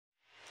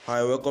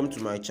Hi, welcome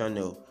to my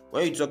channel.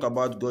 When you talk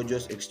about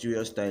gorgeous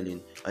exterior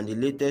styling and the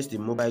latest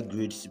in mobile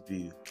grade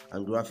CPU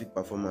and graphic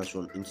performance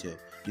from Intel,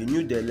 the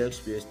new Dell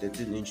XPS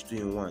 13-inch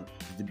 2-in-1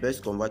 is the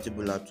best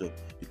convertible laptop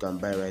you can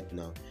buy right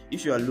now.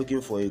 If you are looking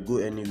for a go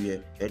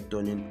anywhere, head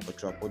turning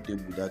ultra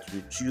portable that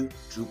will chew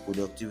through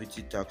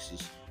productivity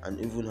tasks and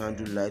even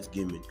handle light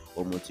gaming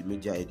or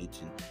multimedia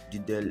editing, the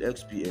Dell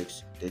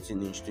XPS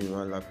 13-inch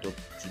 2-in-1 laptop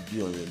should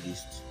be on your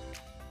list.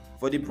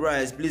 For the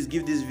price, please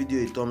give this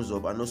video a thumbs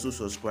up and also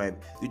subscribe.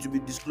 It will be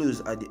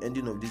disclosed at the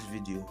ending of this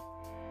video.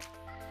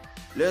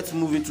 Let's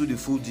move into the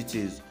full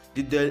details.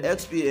 The Dell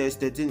XPS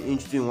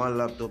 13-inch 2-in-1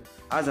 laptop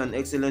has an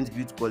excellent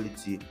build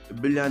quality, a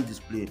brilliant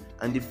display,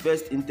 and the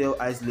first Intel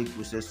Ice Lake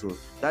processor.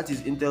 That is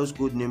Intel's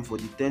code name for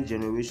the 10th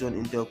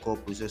generation Intel Core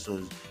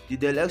processors. The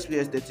Dell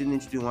XPS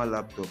 13-inch 2-in-1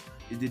 laptop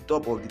is the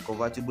top of the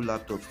convertible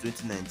laptops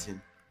 2019.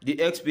 The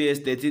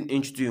XPS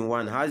 13-inch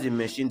 2-in-1 has a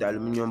machined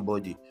aluminum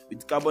body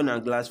with carbon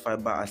and glass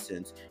fiber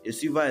accents, a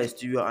silver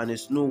exterior, and a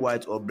snow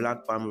white or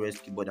black palm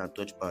rest keyboard and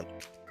touchpad.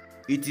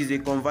 It is a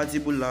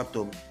convertible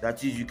laptop,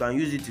 that is, you can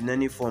use it in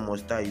any form or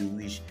style you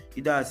wish,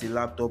 either as a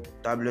laptop,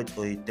 tablet,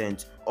 or a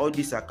tent. All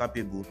these are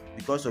capable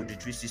because of the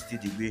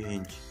 360-degree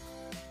hinge.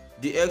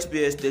 The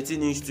XPS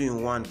 13-inch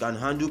 2-in-1 can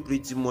handle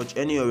pretty much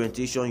any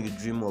orientation you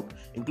dream up,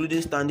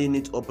 including standing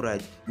it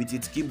upright with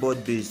its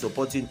keyboard base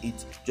supporting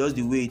it just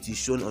the way it is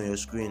shown on your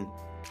screen.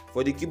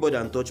 For the keyboard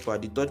and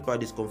touchpad, the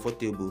touchpad is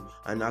comfortable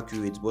and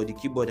accurate, but the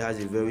keyboard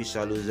has a very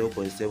shallow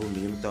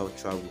 0.7mm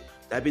of travel.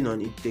 Typing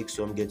on it takes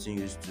some getting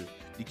used to.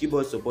 The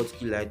keyboard supports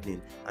key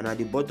lightning, and at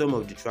the bottom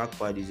of the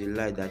trackpad is a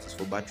light that is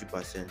for battery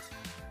percent.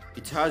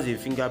 It has a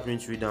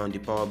fingerprint reader on the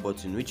power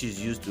button, which is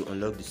used to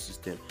unlock the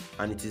system,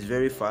 and it is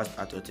very fast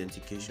at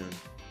authentication.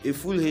 A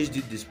full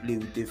HD display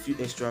with a few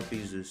extra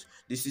pixels.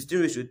 The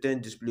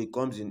 16:10 display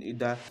comes in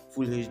either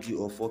Full HD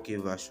or 4K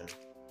version.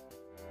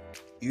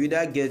 You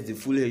either get the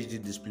Full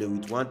HD display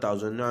with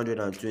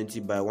 1920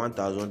 by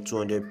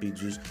 1200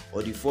 pixels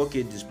or the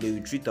 4K display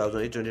with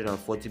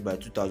 3840 by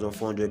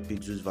 2400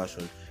 pixels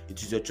version.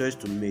 It is your choice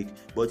to make,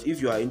 but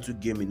if you are into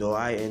gaming or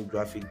high-end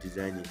graphic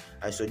designing,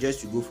 I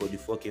suggest you go for the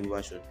 4K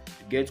version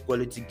to get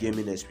quality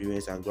gaming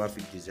experience and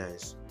graphic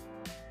designs.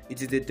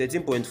 It is a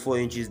 13.4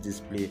 inches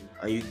display,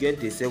 and you get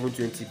a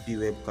 720p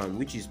webcam,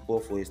 which is poor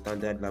for a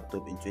standard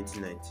laptop in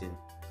 2019.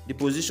 The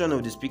position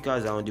of the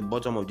speakers are on the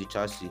bottom of the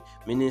chassis,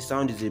 meaning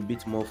sound is a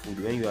bit muffled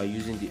when you are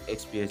using the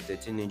XPS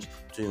 13-inch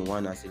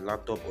 2-in-1 as a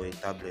laptop or a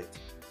tablet.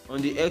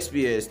 On the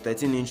XPS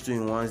 13-inch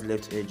 2-in-1's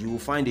left edge, you will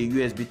find a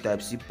USB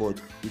Type-C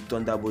port with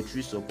Thunderbolt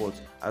 3 support,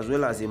 as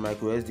well as a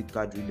microSD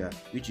card reader,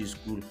 which is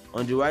cool.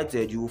 On the right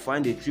edge, you will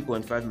find a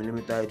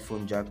 3.5mm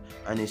headphone jack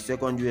and a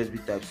second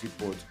USB Type-C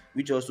port,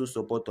 which also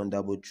support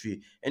Thunderbolt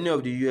 3. Any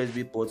of the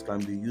USB ports can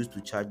be used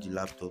to charge the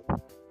laptop.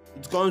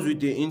 It comes with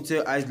the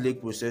Intel Ice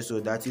Lake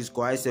processor, that is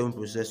Core i7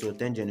 processor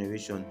 10th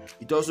generation.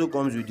 It also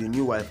comes with the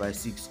new Wi-Fi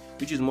 6,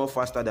 which is more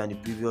faster than the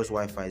previous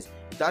Wi-Fi's.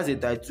 It has a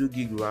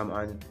 32GB RAM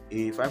and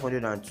a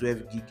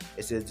 512GB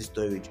SSD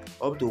storage,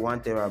 up to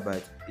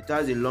 1TB. It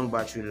has a long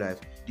battery life.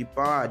 The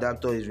power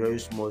adapter is very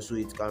small, so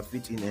it can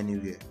fit in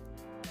anywhere.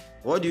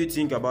 What do you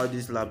think about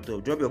this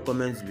laptop? Drop your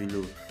comments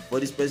below. For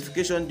the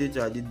specification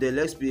data, the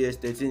Dell XPS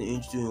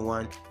 13-inch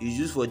 2-in-1 is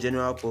used for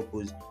general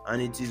purpose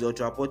and it is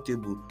ultra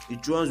portable.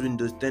 It runs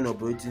Windows 10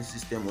 operating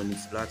system on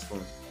its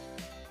platform.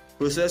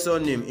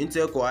 Processor name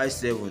Intel Core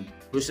i7.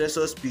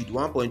 Processor speed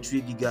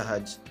 1.3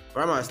 GHz.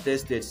 RAM as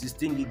tested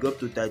 16GB up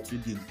to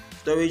 32GB.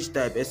 Storage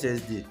type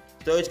SSD.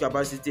 Storage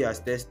capacity as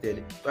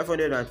tested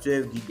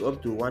 512GB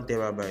up to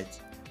 1TB.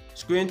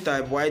 Screen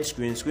type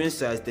widescreen, screen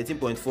size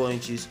 13.4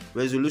 inches,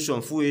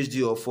 resolution Full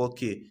HD or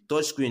 4K,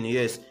 touchscreen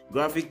yes,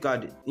 graphic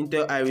card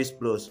Intel Iris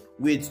Plus,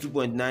 weight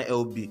 2.9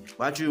 lb,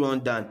 battery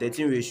rundown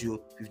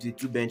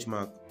 13:52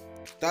 benchmark.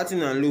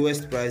 Starting and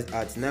lowest price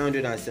at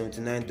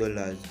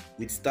 $979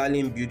 with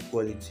sterling build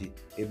quality,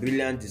 a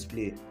brilliant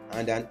display,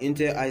 and an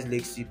Intel Ice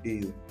Lake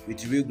CPU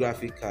with real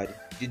graphic card,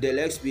 the Dell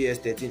XPS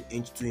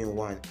 13-inch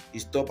 2-in-1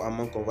 is top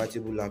among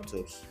convertible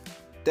laptops.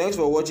 Thanks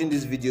for watching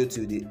this video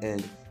till the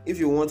end. If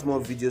you want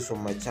more videos from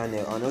my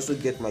channel and also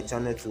get my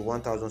channel to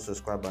 1000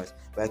 subscribers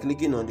by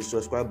clicking on the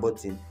subscribe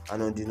button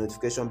and on the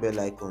notification bell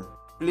icon.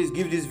 Please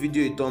give this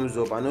video a thumbs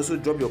up and also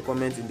drop your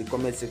comment in the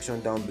comment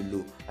section down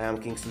below. I am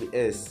Kingsley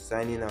S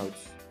signing out.